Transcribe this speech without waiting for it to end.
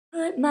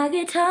with my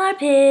guitar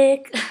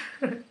pick.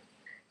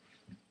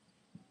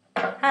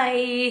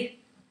 Hi.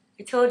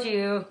 I told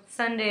you,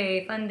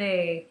 Sunday, fun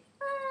day.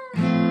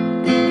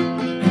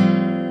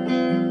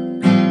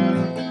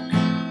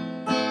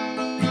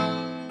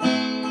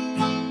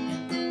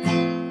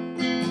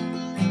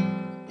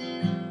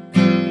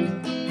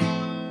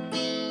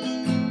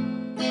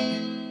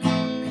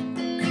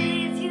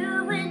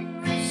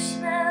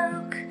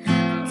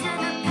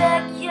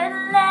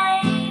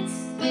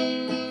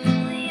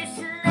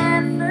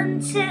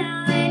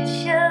 Till we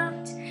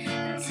choked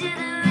into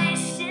the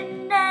wasted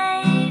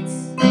nights.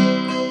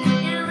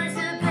 It was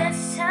the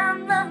best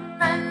time of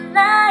my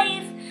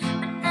life,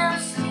 but now I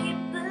sleep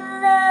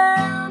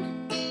alone.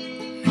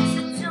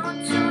 So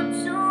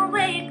don't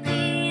wake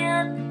me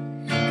up,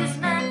 'cause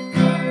my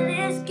bed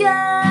is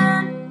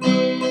gone.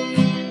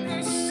 And the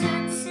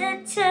sunset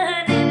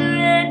turning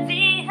red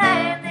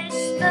behind the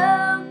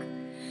smoke,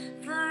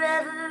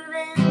 forever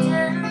and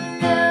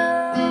alone.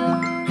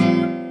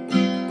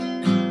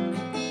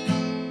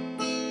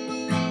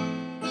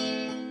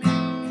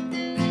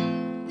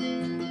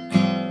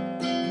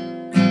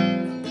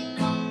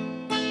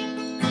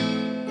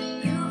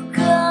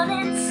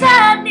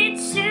 Tied me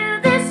to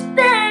this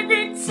bed,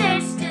 the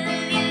taste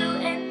of you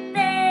and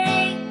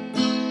me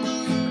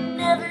will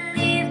never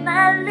leave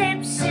my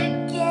lips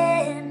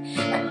again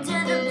under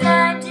the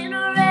blinding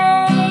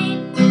rain.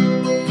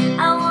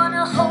 I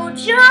wanna hold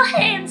your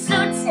hand so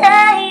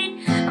tight,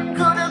 I'm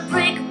gonna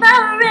break my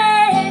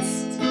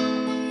wrist.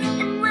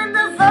 And when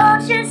the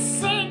vultures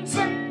sing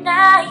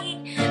tonight,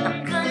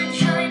 I'm gonna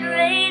join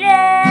right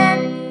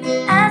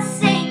in. I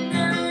sing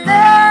alone.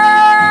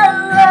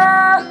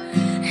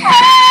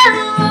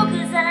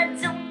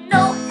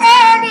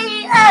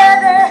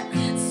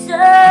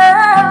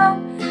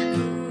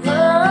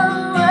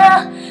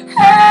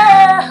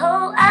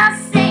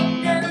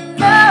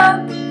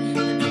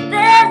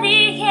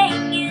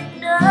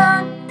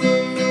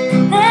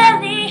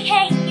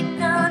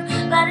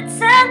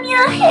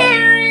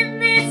 Hearing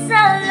this,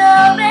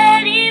 I'll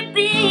already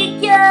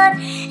begun,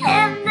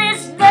 and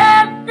there's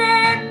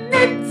nothing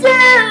to do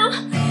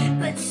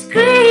but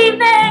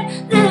scream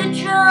at the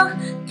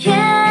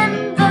drunken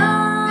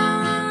boat.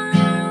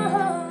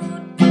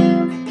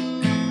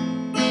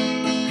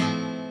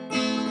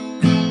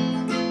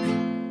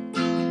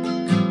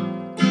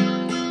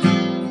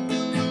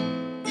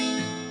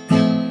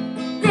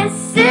 This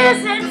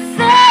isn't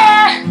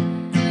fair,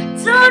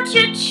 don't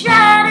you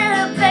try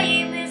to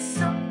blame me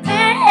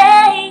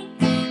someday.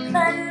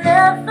 My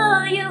love for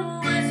you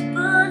was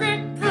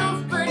bulletproof,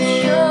 but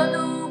you're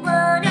the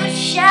one who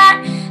shot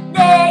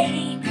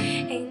me.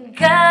 And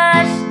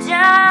gosh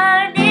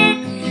darn it,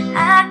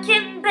 I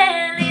can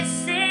barely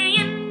say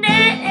your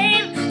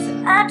name, so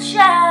I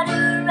try to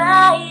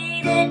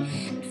write it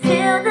and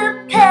fill the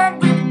pen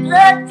with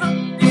blood from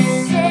the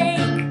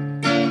sink.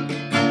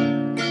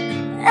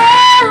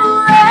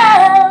 Oh,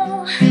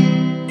 oh.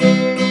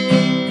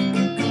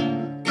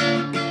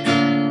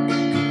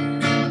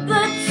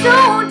 But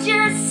don't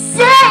just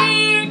say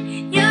it,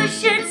 you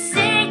should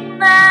sing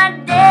my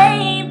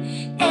name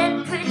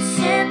and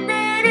pretend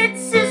that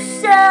it's a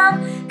song,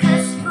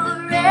 'cause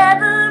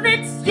forever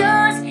it's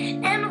yours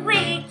and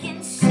we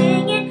can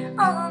sing it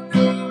on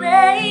the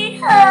way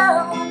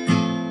home.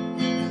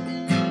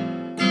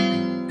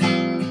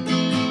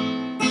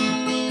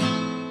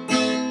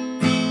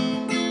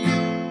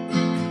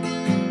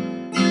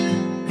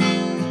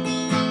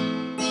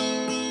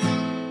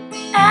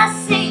 I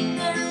sing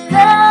alone,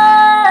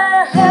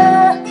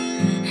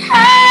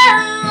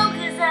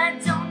 'cause I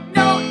don't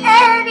know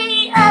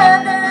any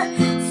other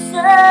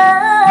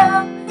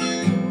song.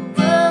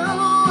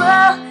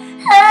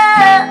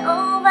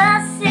 I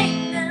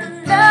sing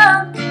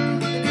alone,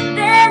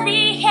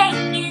 barely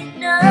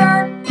hanging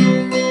on,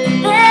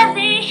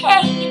 barely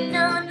hanging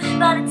on.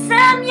 By the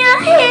time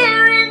you're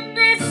hearing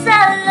this,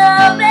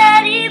 I'll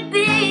already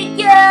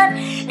begun,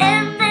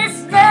 and there's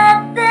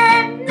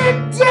nothing to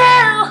do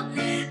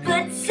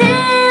but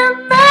tear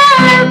my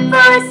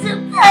voice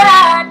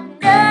apart.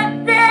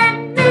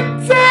 Nothing to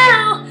do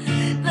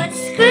but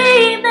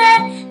scream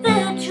at the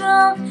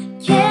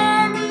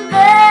drunken boat.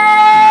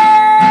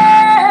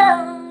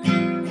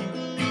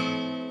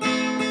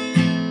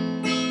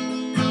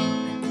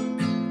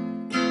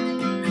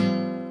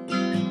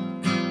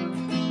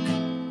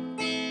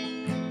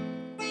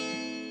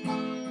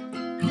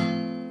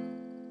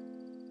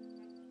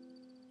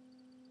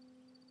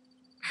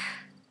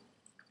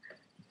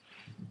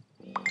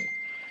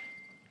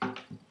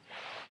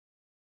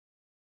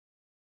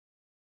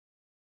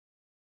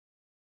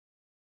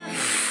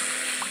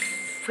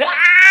 I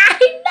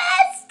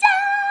messed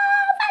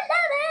up! I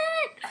love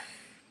it!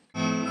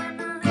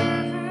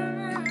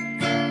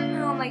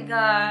 Oh my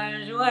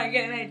gosh, why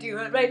can't I do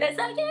it right the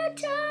second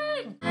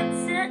time?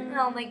 That's it.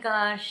 Oh my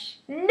gosh.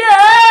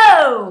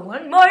 No!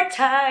 One more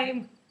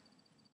time.